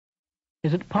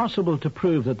Is it possible to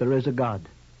prove that there is a God?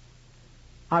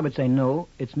 I would say no,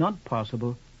 it's not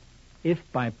possible, if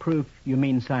by proof you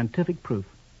mean scientific proof.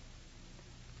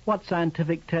 What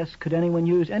scientific tests could anyone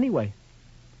use anyway?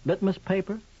 Litmus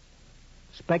paper?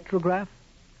 Spectrograph?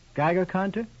 Geiger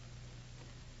counter?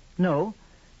 No,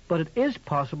 but it is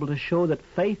possible to show that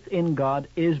faith in God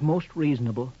is most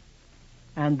reasonable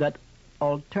and that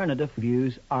alternative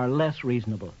views are less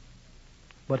reasonable.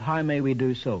 But how may we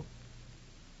do so?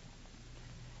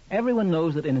 Everyone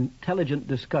knows that in intelligent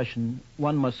discussion,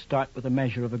 one must start with a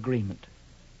measure of agreement.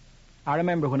 I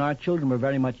remember when our children were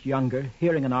very much younger,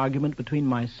 hearing an argument between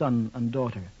my son and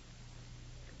daughter.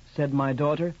 Said my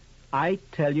daughter, "I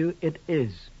tell you it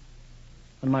is."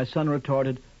 And my son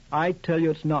retorted, "I tell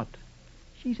you it's not."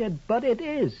 She said, "But it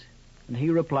is." And he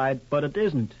replied, "But it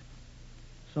isn't."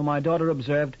 So my daughter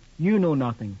observed, "You know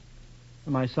nothing."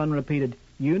 And my son repeated,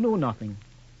 "You know nothing."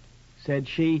 Said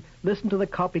she, "Listen to the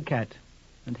copycat."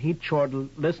 And he chortled,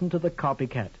 "Listen to the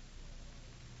copycat."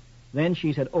 Then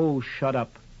she said, "Oh, shut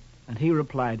up." And he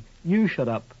replied, "You shut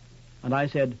up." And I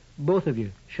said, "Both of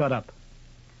you, shut up."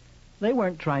 They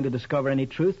weren't trying to discover any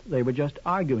truth, they were just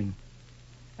arguing.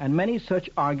 And many such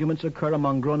arguments occur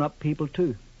among grown-up people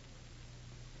too.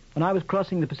 When I was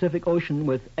crossing the Pacific Ocean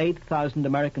with 8,000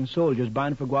 American soldiers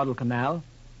bound for Guadalcanal,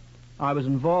 I was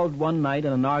involved one night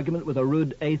in an argument with a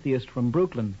rude atheist from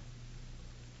Brooklyn.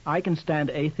 I can stand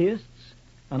atheists,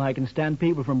 and I can stand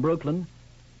people from Brooklyn,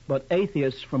 but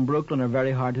atheists from Brooklyn are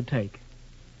very hard to take.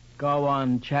 "Go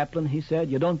on, Chaplain," he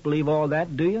said. "You don't believe all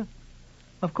that, do you?"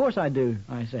 "Of course I do,"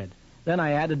 I said. Then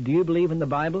I added, "Do you believe in the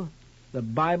Bible?" "The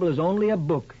Bible is only a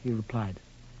book," he replied.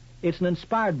 "It's an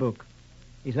inspired book."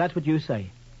 He said, "That's what you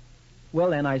say." "Well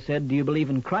then," I said, "do you believe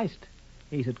in Christ?"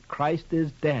 He said, "Christ is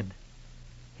dead.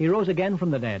 He rose again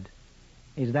from the dead."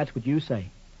 He said, "That's what you say."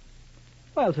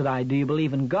 "Well," said I, "do you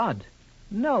believe in God?"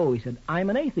 "No," he said, "I'm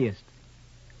an atheist."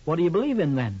 "What do you believe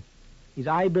in then?" He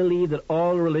said, "I believe that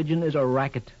all religion is a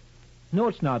racket." "No,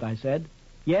 it's not," I said.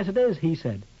 "Yes, it is," he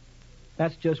said.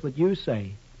 "That's just what you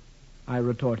say," I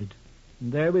retorted.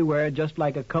 And there we were, just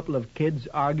like a couple of kids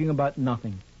arguing about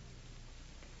nothing.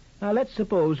 Now let's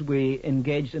suppose we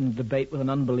engaged in a debate with an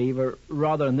unbeliever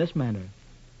rather in this manner.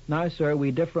 "Now, sir,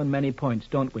 we differ on many points,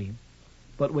 don't we?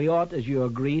 But we ought, as you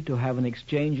agree, to have an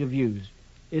exchange of views.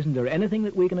 Isn't there anything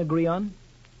that we can agree on?"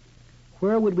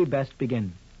 Where would we best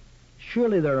begin?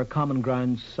 Surely there are common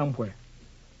grounds somewhere.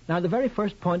 Now, the very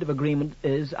first point of agreement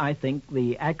is, I think,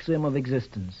 the axiom of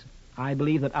existence. I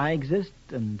believe that I exist,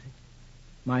 and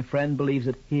my friend believes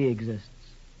that he exists.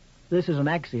 This is an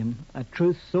axiom, a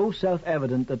truth so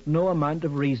self-evident that no amount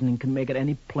of reasoning can make it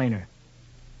any plainer.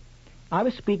 I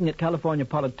was speaking at California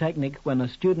Polytechnic when a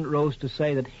student rose to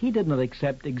say that he did not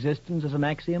accept existence as an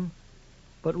axiom,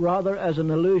 but rather as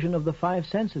an illusion of the five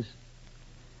senses.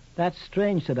 "That's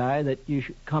strange," said I, "that you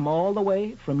should come all the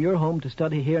way from your home to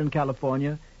study here in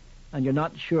California, and you're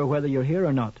not sure whether you're here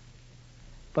or not."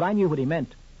 But I knew what he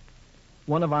meant.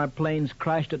 One of our planes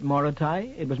crashed at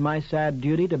Morotai. It was my sad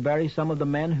duty to bury some of the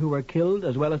men who were killed,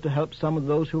 as well as to help some of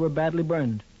those who were badly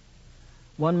burned.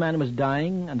 One man was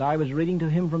dying, and I was reading to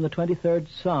him from the 23rd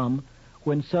Psalm,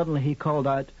 when suddenly he called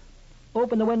out,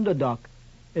 "Open the window, Doc.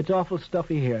 It's awful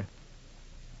stuffy here."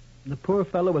 The poor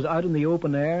fellow was out in the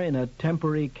open air in a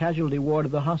temporary casualty ward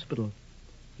of the hospital.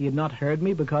 He had not heard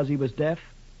me because he was deaf.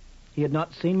 He had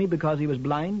not seen me because he was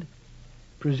blind.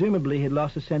 Presumably he had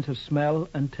lost a sense of smell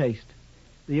and taste.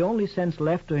 The only sense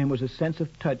left to him was a sense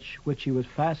of touch, which he was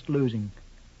fast losing,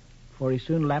 for he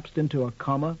soon lapsed into a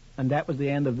coma, and that was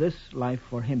the end of this life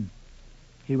for him.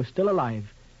 He was still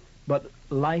alive, but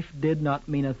life did not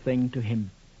mean a thing to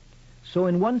him. So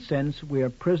in one sense, we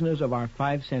are prisoners of our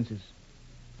five senses.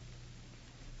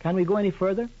 Can we go any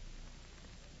further?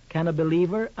 Can a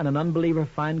believer and an unbeliever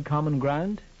find common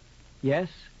ground? Yes,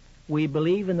 we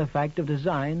believe in the fact of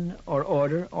design or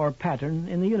order or pattern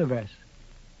in the universe.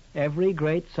 Every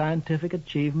great scientific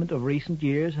achievement of recent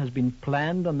years has been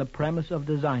planned on the premise of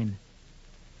design.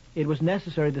 It was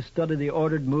necessary to study the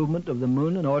ordered movement of the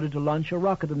moon in order to launch a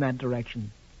rocket in that direction.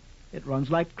 It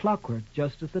runs like clockwork,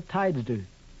 just as the tides do.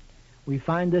 We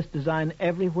find this design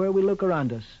everywhere we look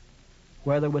around us,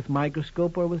 whether with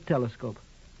microscope or with telescope.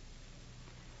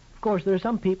 Of course, there are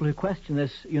some people who question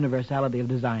this universality of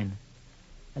design.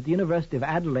 At the University of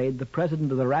Adelaide, the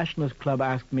president of the Rationalist Club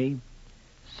asked me,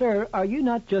 "Sir, are you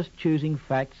not just choosing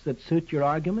facts that suit your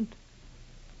argument?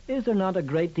 Is there not a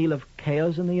great deal of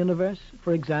chaos in the universe?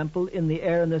 For example, in the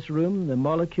air in this room, the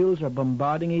molecules are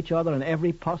bombarding each other in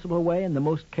every possible way in the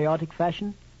most chaotic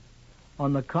fashion."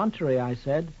 "On the contrary," I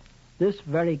said, "this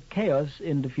very chaos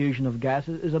in diffusion of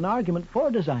gases is an argument for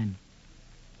design."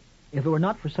 If it were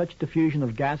not for such diffusion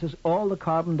of gases, all the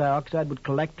carbon dioxide would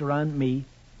collect around me,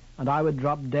 and I would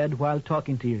drop dead while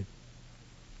talking to you.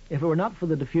 If it were not for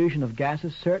the diffusion of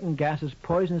gases, certain gases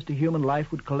poisonous to human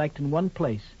life would collect in one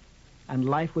place, and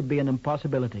life would be an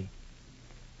impossibility.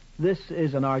 This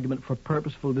is an argument for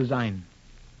purposeful design.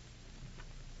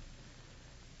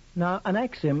 Now, an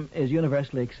axiom is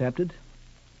universally accepted,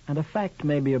 and a fact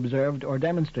may be observed or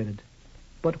demonstrated.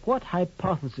 But what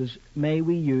hypothesis may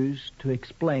we use to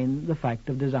explain the fact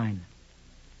of design?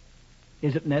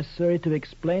 Is it necessary to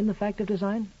explain the fact of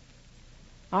design?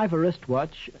 I've a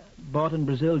wristwatch bought in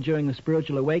Brazil during the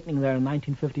spiritual awakening there in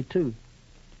 1952.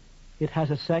 It has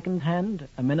a second hand,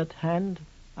 a minute hand,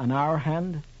 an hour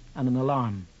hand, and an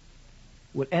alarm.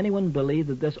 Would anyone believe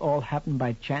that this all happened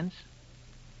by chance?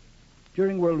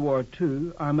 During World War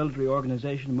II, our military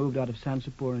organization moved out of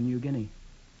Sansepor in New Guinea.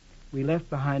 We left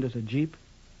behind us a jeep.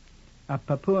 A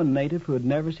Papuan native who had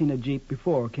never seen a jeep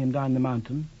before came down the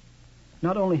mountain.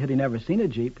 Not only had he never seen a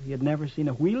jeep, he had never seen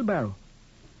a wheelbarrow.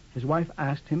 His wife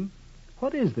asked him,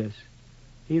 "What is this?"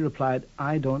 He replied,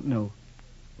 "I don't know."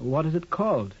 "What is it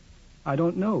called?" "I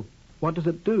don't know." "What does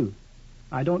it do?"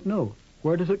 "I don't know."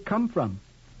 "Where does it come from?"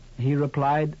 He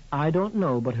replied, "I don't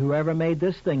know, but whoever made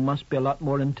this thing must be a lot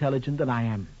more intelligent than I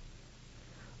am."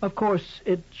 Of course,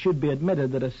 it should be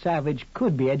admitted that a savage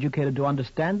could be educated to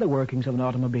understand the workings of an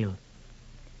automobile.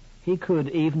 He could,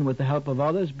 even with the help of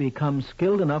others, become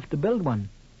skilled enough to build one.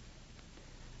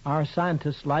 Our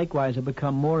scientists likewise have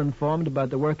become more informed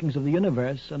about the workings of the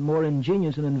universe and more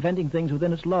ingenious in inventing things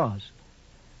within its laws.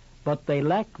 But they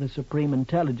lack the supreme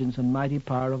intelligence and mighty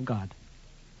power of God.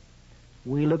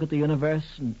 We look at the universe,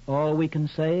 and all we can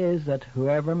say is that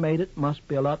whoever made it must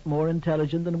be a lot more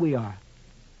intelligent than we are.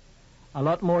 A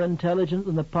lot more intelligent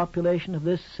than the population of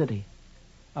this city.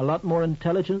 A lot more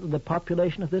intelligent than the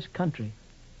population of this country.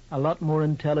 A lot more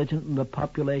intelligent than the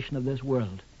population of this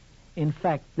world. In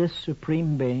fact, this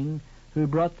supreme being who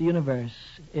brought the universe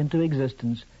into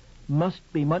existence must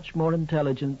be much more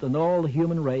intelligent than all the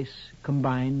human race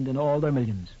combined in all their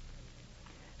millions.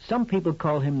 Some people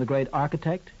call him the great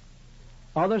architect.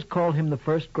 Others call him the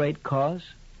first great cause.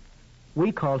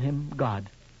 We call him God.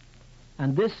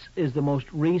 And this is the most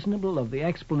reasonable of the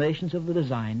explanations of the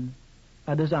design,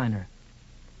 a designer.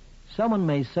 Someone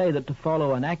may say that to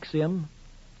follow an axiom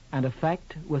and a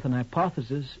fact with an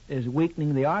hypothesis is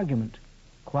weakening the argument.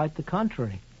 Quite the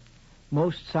contrary.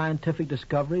 Most scientific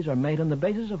discoveries are made on the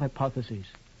basis of hypotheses.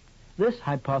 This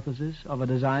hypothesis of a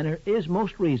designer is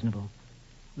most reasonable.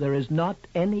 There is not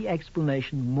any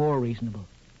explanation more reasonable.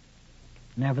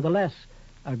 Nevertheless,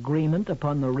 agreement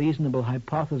upon the reasonable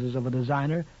hypothesis of a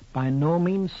designer by no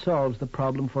means solves the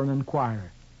problem for an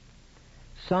inquirer.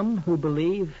 Some who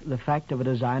believe the fact of a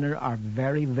designer are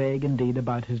very vague indeed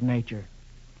about his nature.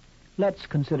 Let's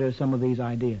consider some of these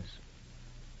ideas.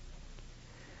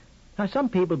 Now, some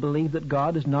people believe that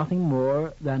God is nothing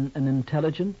more than an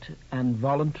intelligent and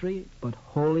voluntary but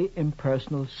wholly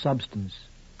impersonal substance,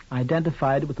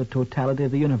 identified with the totality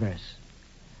of the universe.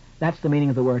 That's the meaning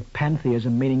of the word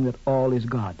pantheism, meaning that all is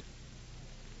God.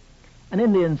 An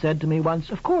Indian said to me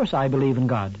once, "Of course I believe in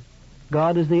God.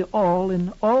 God is the all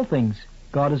in all things.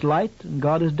 God is light and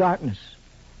God is darkness.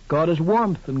 God is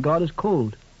warmth and God is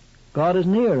cold. God is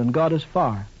near and God is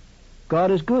far. God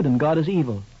is good and God is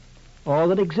evil. All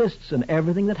that exists and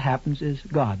everything that happens is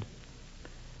God."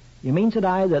 "You mean," said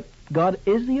I, "that God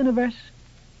is the universe?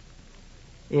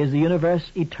 Is the universe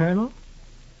eternal?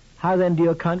 How then do you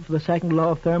account for the second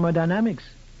law of thermodynamics?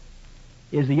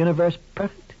 Is the universe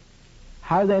perfect?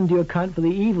 How then do you account for the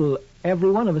evil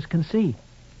every one of us can see?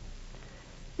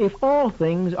 If all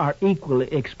things are equally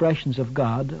expressions of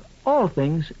God, all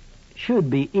things should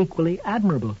be equally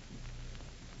admirable.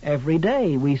 Every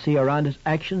day we see around us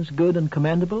actions good and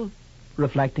commendable,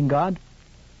 reflecting God.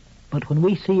 But when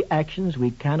we see actions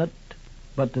we cannot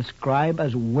but describe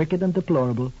as wicked and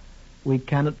deplorable, we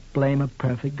cannot blame a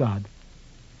perfect God."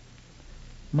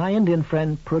 My Indian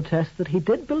friend protests that he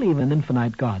did believe in an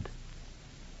infinite God.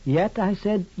 "Yet," I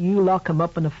said, "you lock him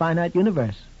up in a finite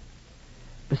universe.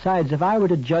 Besides, if I were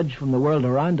to judge from the world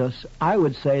around us, I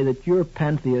would say that your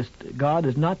pantheist God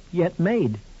is not yet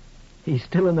made. He's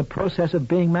still in the process of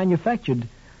being manufactured,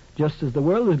 just as the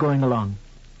world is going along.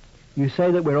 You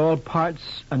say that we're all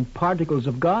parts and particles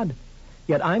of God,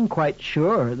 yet I'm quite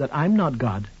sure that I'm not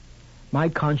God. My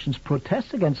conscience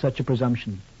protests against such a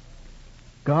presumption.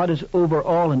 God is over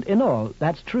all and in all,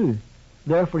 that's true.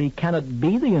 Therefore he cannot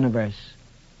be the universe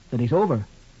that he's over.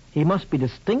 He must be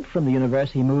distinct from the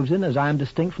universe he moves in, as I am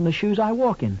distinct from the shoes I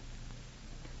walk in.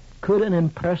 Could an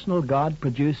impersonal God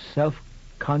produce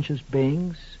self-conscious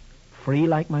beings, free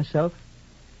like myself?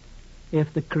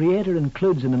 If the Creator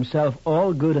includes in himself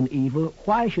all good and evil,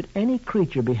 why should any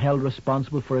creature be held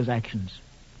responsible for his actions?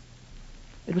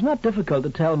 It was not difficult to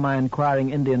tell my inquiring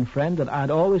Indian friend that I had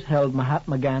always held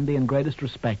Mahatma Gandhi in greatest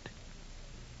respect.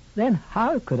 Then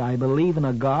how could I believe in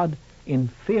a God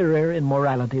inferior in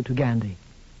morality to Gandhi,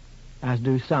 as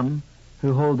do some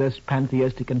who hold this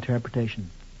pantheistic interpretation?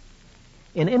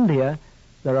 In India,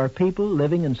 there are people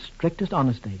living in strictest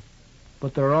honesty,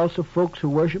 but there are also folks who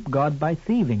worship God by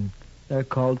thieving. They're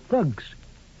called thugs.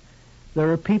 There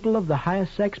are people of the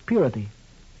highest sex purity,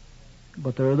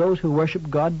 but there are those who worship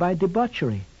God by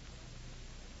debauchery.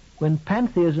 When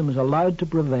pantheism is allowed to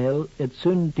prevail, it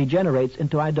soon degenerates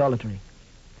into idolatry.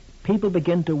 People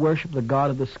begin to worship the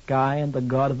God of the sky and the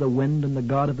God of the wind and the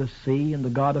God of the sea and the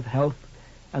God of health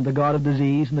and the God of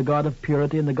disease and the God of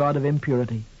purity and the God of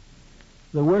impurity.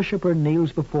 The worshipper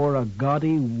kneels before a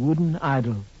gaudy wooden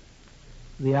idol.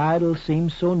 The idol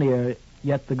seems so near,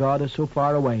 yet the God is so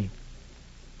far away.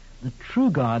 The true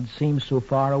God seems so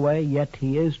far away, yet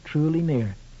he is truly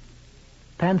near.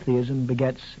 Pantheism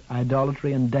begets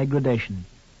idolatry and degradation.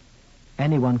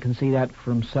 Anyone can see that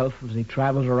for himself as he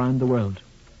travels around the world.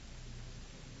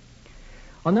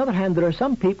 On the other hand, there are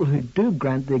some people who do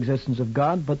grant the existence of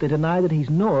God, but they deny that he's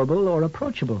knowable or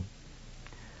approachable.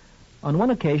 On one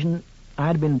occasion, I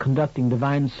had been conducting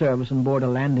divine service on board a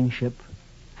landing ship,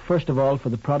 first of all for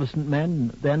the Protestant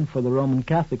men, then for the Roman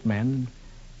Catholic men,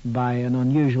 by an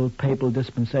unusual papal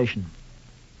dispensation.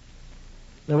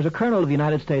 There was a colonel of the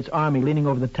United States Army leaning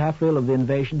over the taffrail of the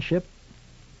invasion ship,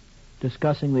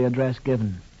 discussing the address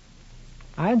given.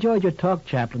 "I enjoyed your talk,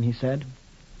 Chaplain," he said.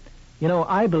 "You know,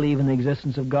 I believe in the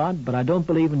existence of God, but I don't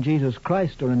believe in Jesus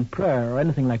Christ or in prayer or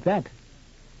anything like that.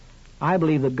 I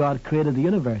believe that God created the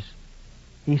universe.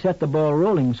 He set the ball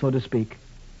rolling, so to speak.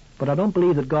 But I don't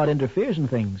believe that God interferes in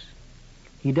things.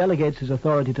 He delegates his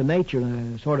authority to nature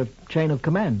in a sort of chain of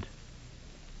command."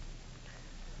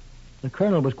 The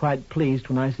colonel was quite pleased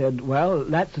when I said, "Well,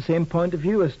 that's the same point of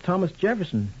view as Thomas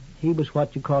Jefferson. He was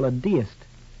what you call a deist."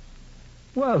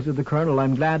 "Well," said the colonel,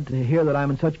 "I'm glad to hear that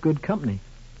I'm in such good company.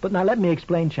 But now let me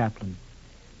explain, Chaplain.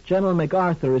 General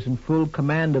MacArthur is in full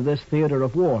command of this theater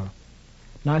of war.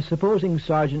 Now, supposing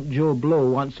Sergeant Joe Blow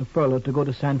wants a fellow to go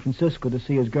to San Francisco to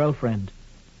see his girlfriend.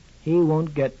 He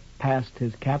won't get past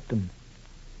his captain,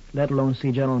 let alone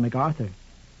see General MacArthur.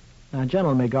 Now,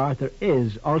 General MacArthur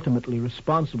is ultimately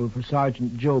responsible for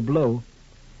Sergeant Joe Blow,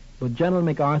 but General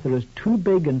MacArthur is too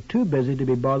big and too busy to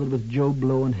be bothered with Joe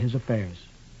Blow and his affairs.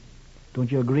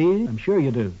 Don't you agree? I'm sure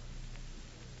you do."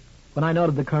 When I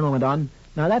nodded, the colonel went on,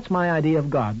 "Now, that's my idea of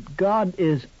God. God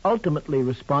is ultimately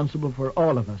responsible for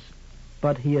all of us,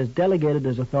 but he has delegated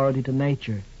his authority to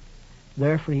nature.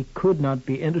 Therefore, he could not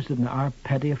be interested in our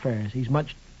petty affairs. He's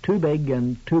much too big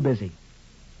and too busy."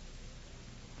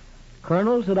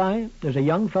 "Colonel," said I, "there's a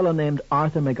young fellow named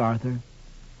Arthur MacArthur,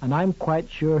 and I'm quite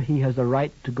sure he has the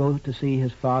right to go to see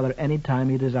his father any time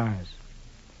he desires.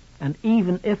 And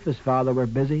even if his father were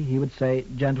busy, he would say,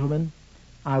 'Gentlemen,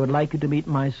 I would like you to meet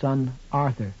my son,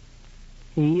 Arthur.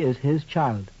 He is his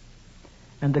child.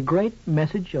 And the great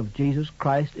message of Jesus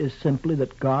Christ is simply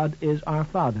that God is our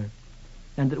Father,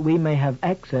 and that we may have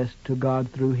access to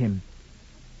God through him.'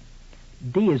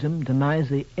 Deism denies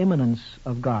the immanence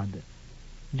of God,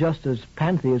 just as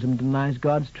pantheism denies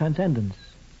God's transcendence.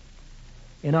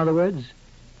 In other words,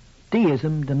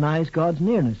 deism denies God's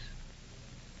nearness,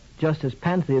 just as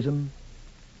pantheism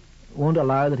won't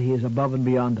allow that he is above and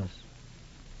beyond us.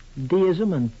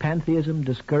 Deism and pantheism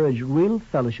discourage real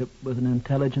fellowship with an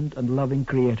intelligent and loving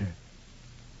Creator.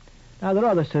 Now, there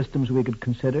are other systems we could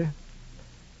consider,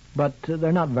 but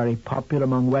they're not very popular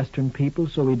among Western people,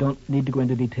 so we don't need to go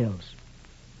into details.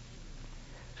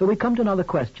 So we come to another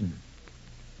question.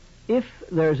 If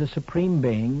there's a supreme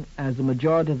being, as the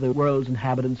majority of the world's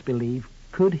inhabitants believe,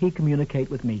 could he communicate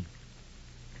with me?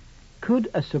 Could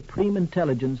a supreme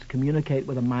intelligence communicate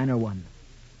with a minor one?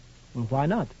 Well, why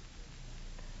not?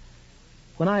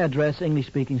 When I address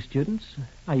English-speaking students,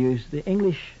 I use the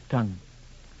English tongue.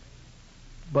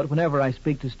 But whenever I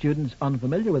speak to students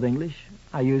unfamiliar with English,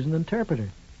 I use an interpreter.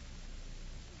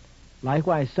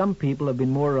 Likewise, some people have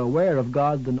been more aware of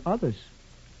God than others,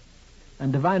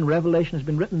 and divine revelation has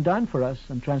been written down for us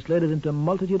and translated into a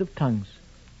multitude of tongues.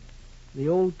 The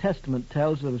Old Testament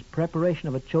tells of his preparation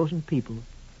of a chosen people.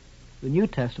 The New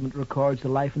Testament records the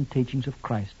life and teachings of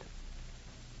Christ.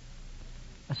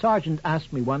 A sergeant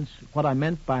asked me once what I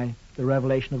meant by the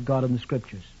revelation of God in the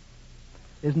Scriptures.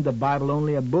 "Isn't the Bible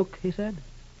only a book?" he said.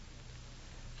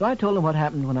 So I told him what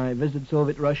happened when I visited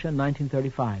Soviet Russia in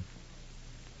 1935.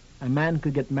 A man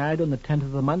could get married on the 10th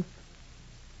of the month,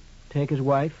 take his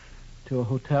wife to a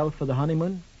hotel for the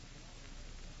honeymoon,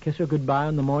 kiss her goodbye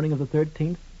on the morning of the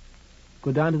 13th,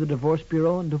 go down to the divorce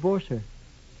bureau and divorce her.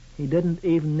 He didn't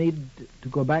even need to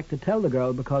go back to tell the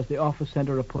girl because the office sent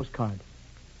her a postcard.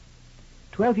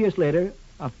 12 years later,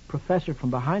 a professor from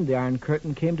behind the Iron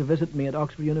Curtain came to visit me at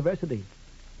Oxford University,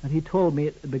 and he told me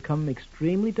it had become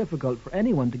extremely difficult for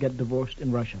anyone to get divorced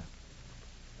in Russia.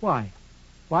 Why?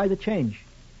 Why the change?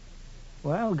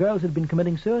 Well, girls had been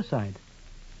committing suicide.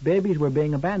 Babies were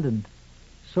being abandoned.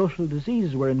 Social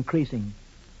diseases were increasing,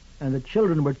 and the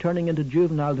children were turning into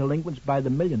juvenile delinquents by the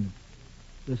million.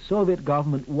 The Soviet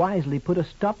government wisely put a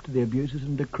stop to the abuses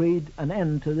and decreed an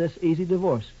end to this easy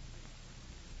divorce.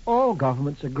 All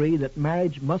governments agree that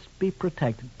marriage must be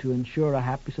protected to ensure a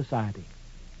happy society.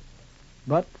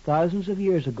 But thousands of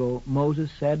years ago, Moses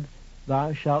said,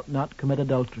 "Thou shalt not commit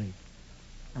adultery."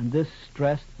 And this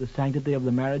stressed the sanctity of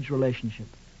the marriage relationship.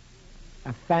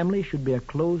 A family should be a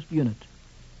closed unit.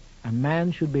 A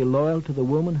man should be loyal to the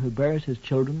woman who bears his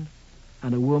children,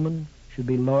 and a woman should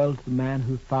be loyal to the man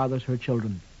who fathers her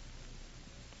children.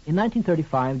 In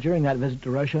 1935, during that visit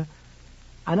to Russia,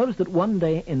 I noticed that one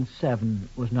day in 7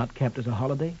 was not kept as a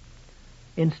holiday.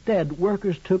 Instead,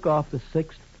 workers took off the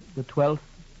 6th, the 12th,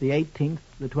 the 18th,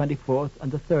 the 24th,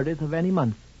 and the 30th of any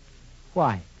month.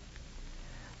 Why?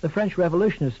 The French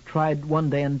revolutionists tried one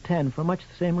day in 10 for much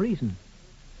the same reason.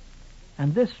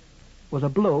 And this was a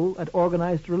blow at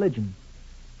organized religion,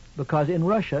 because in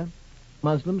Russia,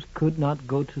 Muslims could not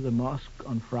go to the mosque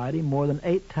on Friday more than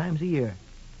 8 times a year,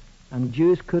 and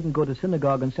Jews couldn't go to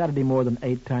synagogue on Saturday more than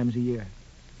 8 times a year,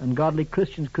 and godly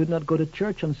Christians could not go to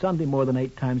church on Sunday more than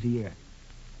 8 times a year.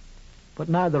 But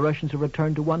now the Russians have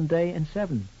returned to one day in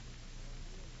 7.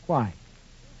 Why?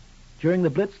 During the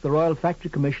Blitz, the Royal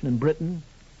Factory Commission in Britain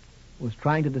was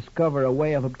trying to discover a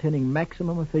way of obtaining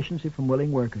maximum efficiency from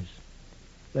willing workers.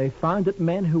 They found that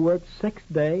men who worked 6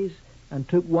 days and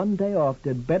took 1 day off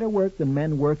did better work than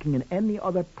men working in any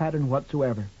other pattern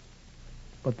whatsoever.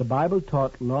 But the Bible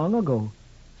taught long ago,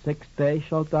 6 days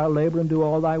shalt thou labor and do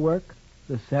all thy work,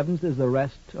 the 7th is the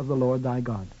rest of the Lord thy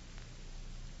God.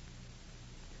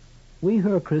 We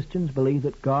who are Christians believe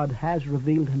that God has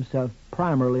revealed himself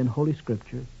primarily in Holy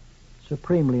Scripture,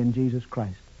 supremely in Jesus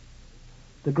Christ.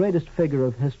 The greatest figure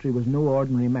of history was no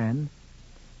ordinary man.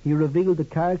 He revealed the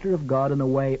character of God in a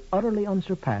way utterly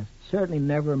unsurpassed, certainly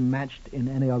never matched in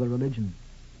any other religion.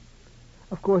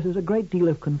 Of course, there's a great deal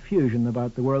of confusion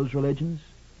about the world's religions.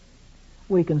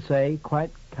 We can say, quite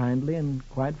kindly and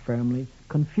quite firmly,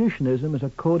 Confucianism is a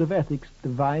code of ethics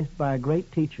devised by a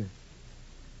great teacher.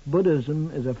 Buddhism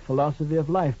is a philosophy of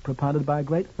life propounded by a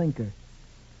great thinker.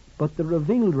 But the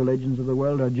revealed religions of the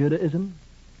world are Judaism,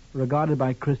 regarded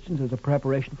by Christians as a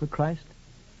preparation for Christ,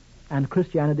 and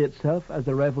Christianity itself as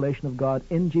the revelation of God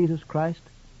in Jesus Christ,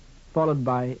 followed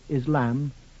by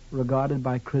Islam, regarded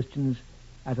by Christians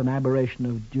as an aberration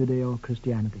of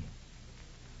Judeo-Christianity.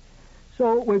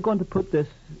 So we're going to put this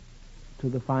to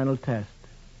the final test.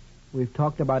 We've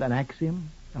talked about an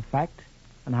axiom, a fact,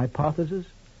 an hypothesis,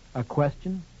 a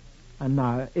question, and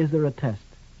now, is there a test?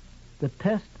 The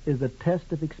test is the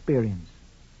test of experience.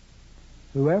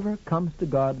 Whoever comes to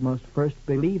God must first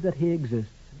believe that he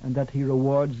exists and that he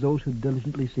rewards those who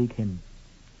diligently seek him.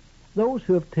 Those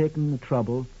who have taken the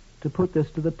trouble to put this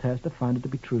to the test have found it to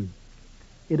be true.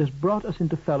 It has brought us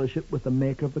into fellowship with the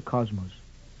maker of the cosmos.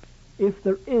 If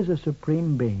there is a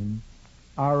supreme being,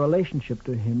 our relationship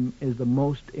to him is the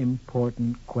most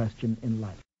important question in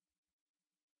life.